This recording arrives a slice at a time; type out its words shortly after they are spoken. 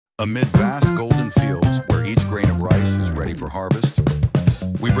Amid vast golden fields where each grain of rice is ready for harvest,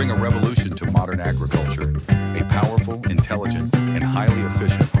 we bring a revolution to modern agriculture, a powerful, intelligent, and highly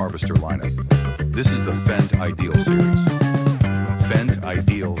efficient harvester lineup. This is the FENDT IDEAL series. FENDT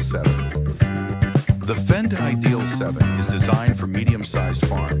IDEAL 7. The FENDT IDEAL 7 is designed for medium-sized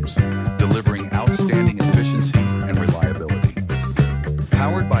farms, delivering outstanding efficiency and reliability.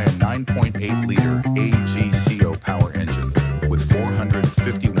 Powered by a 9.8-liter AGCO power engine with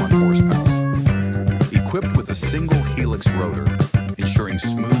 451 horsepower. Equipped with a single helix rotor, ensuring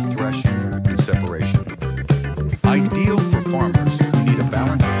smooth threshing